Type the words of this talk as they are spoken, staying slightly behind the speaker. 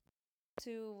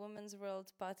to Women's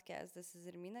World podcast. This is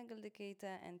Irmina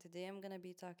Galdikeita, and today I'm going to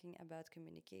be talking about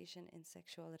communication in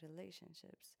sexual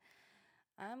relationships.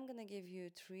 I'm going to give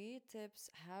you 3 tips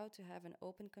how to have an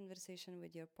open conversation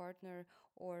with your partner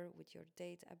or with your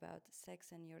date about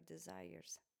sex and your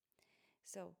desires.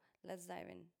 So let's dive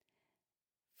in.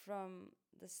 From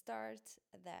the start,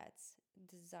 that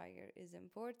desire is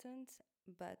important,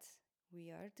 but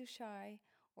we are too shy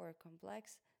or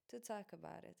complex to talk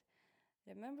about it.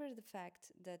 Remember the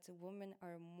fact that women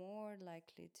are more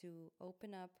likely to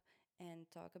open up and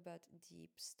talk about deep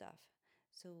stuff.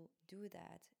 So do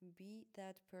that. Be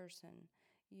that person.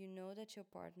 You know that your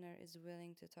partner is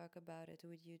willing to talk about it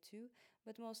with you too,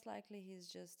 but most likely he's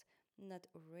just not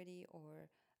ready or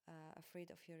afraid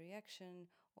of your reaction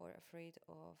or afraid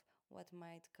of what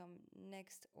might come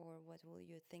next or what will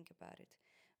you think about it.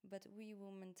 But we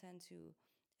women tend to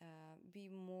be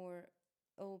more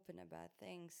open about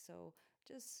things, so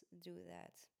just do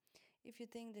that. If you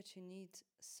think that you need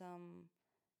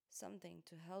something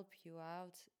to help you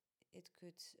out, it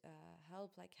could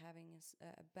help, like having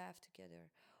a bath together,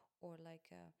 or like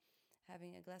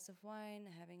having a glass of wine,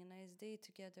 having a nice day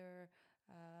together,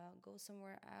 go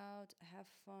somewhere out, have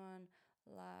fun,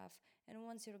 laugh. And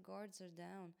once your guards are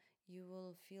down, you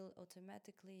will feel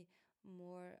automatically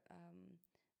more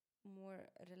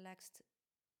relaxed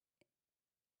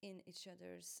in each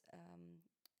other's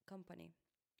company.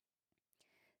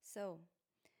 So,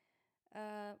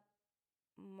 uh,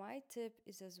 my tip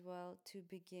is as well to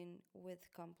begin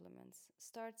with compliments.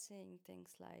 Start saying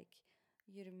things like,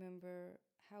 "You remember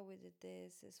how we did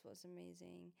this? This was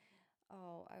amazing.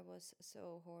 Oh, I was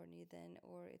so horny then,"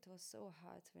 or "It was so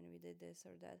hot when we did this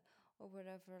or that," or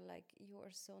whatever. Like, "You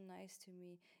are so nice to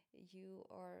me. You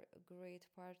are a great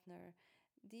partner."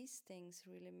 These things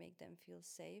really make them feel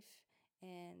safe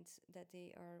and that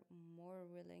they are more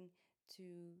willing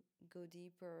to go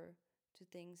deeper to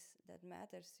things that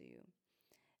matters to you.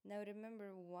 Now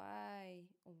remember, why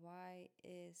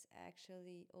is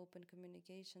actually open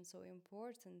communication so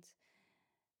important,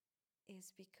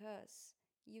 is because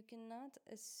you cannot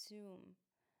assume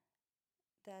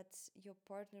that your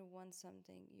partner wants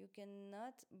something. You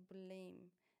cannot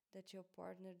blame that your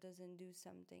partner doesn't do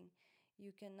something.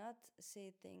 You cannot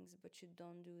say things, "But you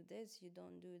don't do this, you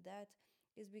don't do that."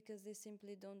 Is because they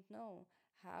simply don't know.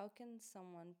 How can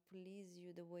someone please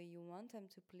you the way you want them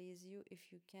to please you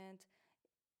if you can't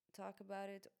talk about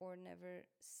it or never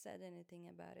said anything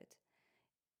about it?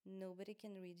 Nobody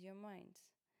can read your mind.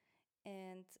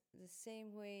 And the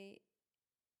same way,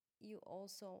 you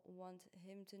also want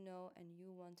him to know and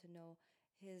you want to know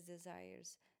his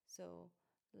desires. So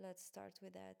let's start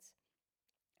with that.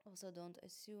 Also, don't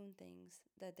assume things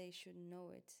that they should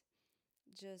know it.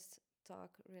 Just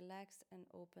talk relaxed and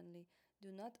openly.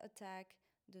 Do not attack.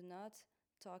 Do not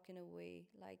talk in a way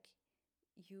like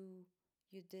you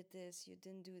did this, you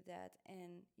didn't do that,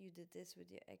 and you did this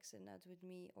with your ex and not with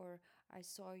me, or I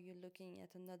saw you looking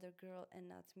at another girl and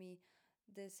not me.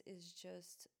 This is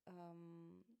just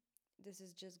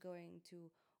going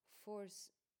to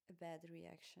force a bad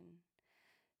reaction.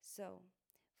 So,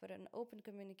 for an open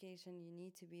communication, you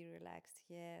need to be relaxed.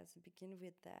 Yes, begin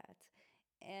with that.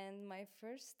 And my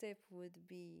first tip would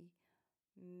be,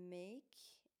 make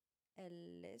a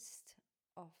list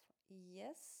of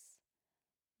yes,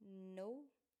 no,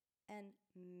 and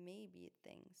maybe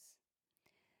things.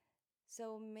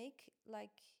 So make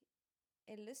like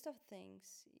a list of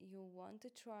things you want to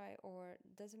try, or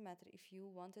doesn't matter if you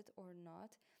want it or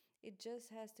not. It just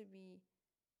has to be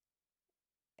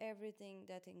everything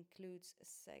that includes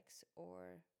sex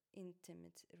or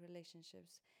intimate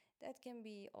relationships. That can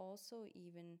be also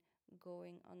even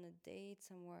going on a date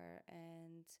somewhere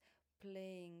and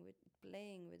playing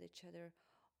with each other,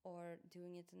 or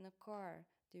doing it in a car,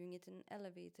 doing it in an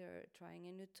elevator, trying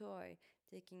a new toy,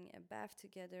 taking a bath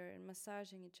together and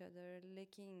massaging each other,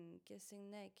 licking, kissing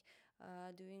neck,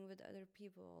 doing with other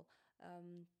people,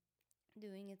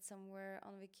 doing it somewhere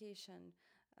on vacation,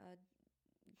 uh,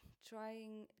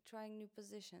 trying new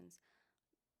positions,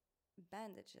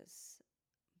 bandages,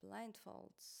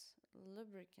 blindfolds,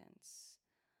 lubricants,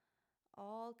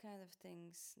 all kind of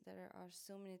things. There are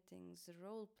so many things.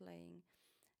 Role playing.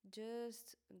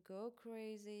 Just go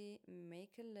crazy,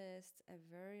 make a list, a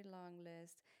very long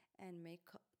list, and make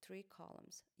 3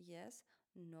 columns: yes,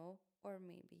 no, or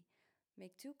maybe.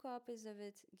 Make 2 copies of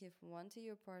it, give one to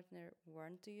your partner,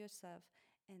 one to yourself,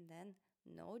 and then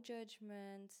no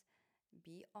judgment,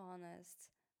 be honest,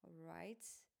 write,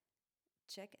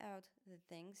 check out the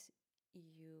things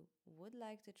you would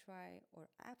like to try, or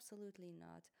absolutely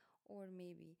not, or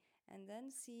maybe, and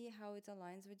then see how it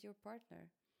aligns with your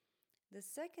partner. The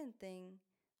second thing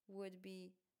would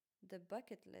be the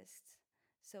bucket list.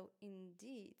 So,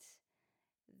 indeed,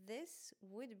 this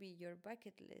would be your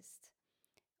bucket list,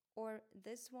 or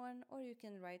this one, or you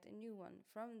can write a new one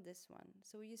from this one.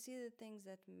 So you see the things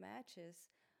that matches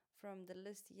from the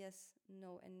list, yes,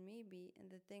 no, and maybe, and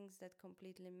the things that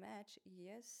completely match,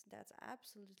 yes, that's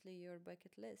absolutely your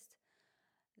bucket list.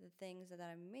 The things that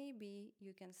are maybe,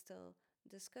 you can still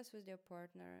discuss with your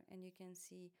partner, and you can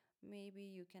see, maybe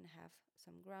you can have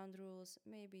some ground rules,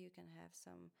 maybe you can have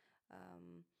some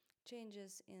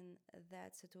changes in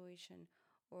that situation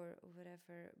or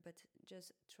whatever, but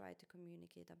just try to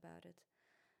communicate about it.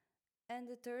 And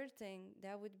the third thing,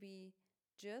 that would be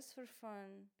just for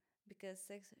fun, because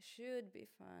sex should be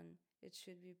fun, it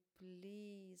should be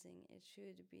pleasing, it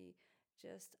should be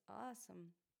just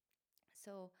awesome.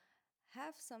 So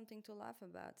have something to laugh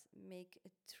about. Make a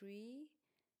three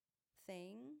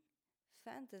thing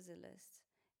fantasy list.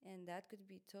 And that could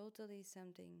be totally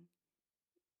something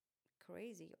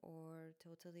crazy or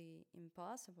totally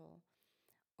impossible,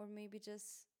 or maybe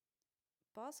just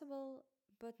possible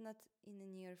but not in the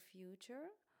near future,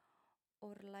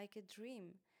 or like a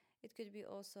dream. It could be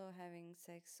also having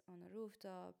sex on a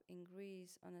rooftop, in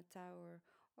Greece, on a tower,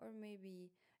 or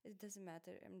maybe it doesn't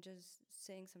matter. I'm just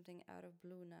saying something out of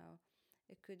blue now.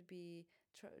 It could be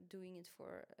doing it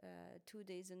for 2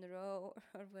 days in a row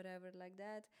or whatever, like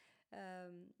that.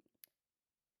 Um,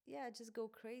 yeah, just go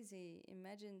crazy,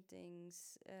 imagine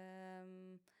things.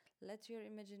 Let your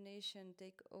imagination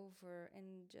take over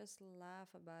and just laugh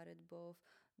about it both.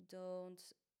 Don't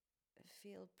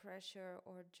feel pressure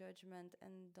or judgment,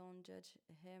 and don't judge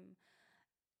him,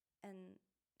 and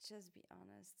just be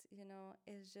honest.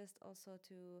 It's just also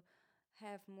to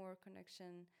have more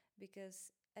connection,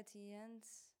 because at the end,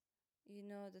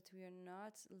 that we are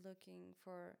not looking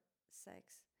for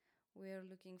sex, we are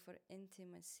looking for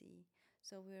intimacy.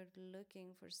 So we're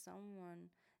looking for someone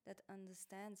that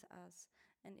understands us.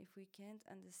 And if we can't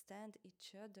understand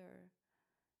each other,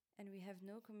 and we have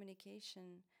no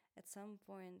communication, at some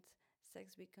point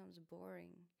sex becomes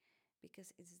boring,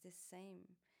 because it's the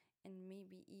same, and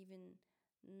maybe even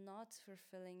not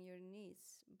fulfilling your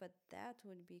needs. But that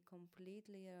would be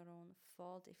completely your own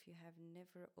fault if you have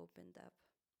never opened up.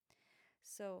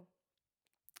 So,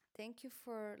 thank you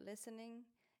for listening.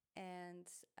 And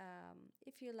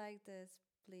if you like this,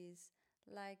 please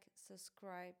like,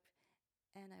 subscribe,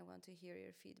 and I want to hear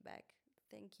your feedback.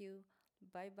 Thank you.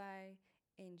 Bye bye.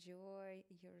 Enjoy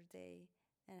your day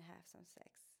and have some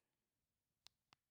sex.